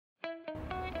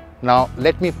Now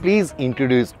let me please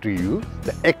introduce to you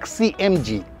the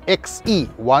XCMG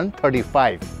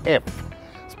XE135F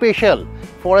special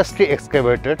forestry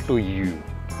excavator to you.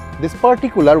 This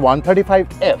particular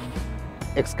 135F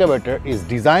excavator is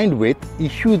designed with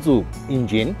Isuzu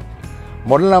engine,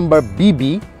 model number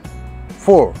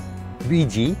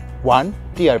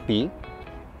BB4BG1TRP,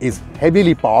 is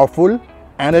heavily powerful,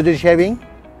 energy saving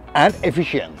and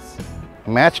efficient,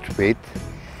 matched with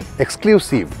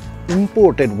exclusive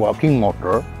imported working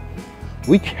motor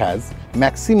which has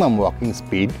maximum working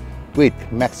speed with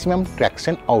maximum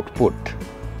traction output.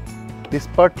 This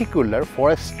particular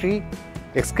forestry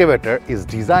excavator is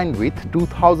designed with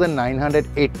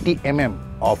 2980 mm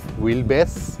of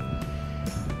wheelbase.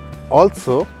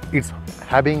 Also, it's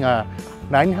having a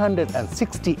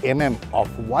 960 mm of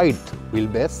wide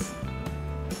wheelbase.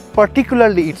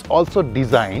 Particularly, it's also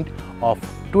designed of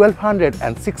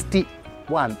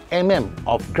 1261 mm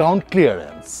of ground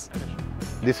clearance.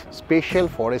 This special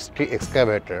forestry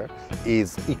excavator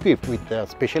is equipped with a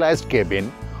specialized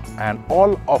cabin, and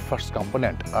all of its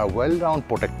components are well-round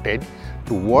protected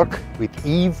to work with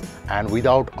ease and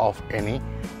without of any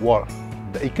work.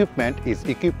 The equipment is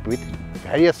equipped with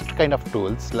various kind of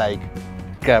tools like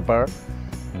scraper,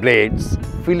 blades,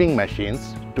 filling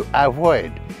machines to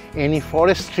avoid any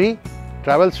forestry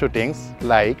troubleshootings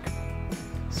like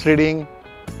shredding,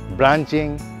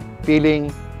 branching,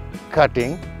 peeling,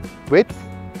 cutting with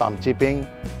palm chipping,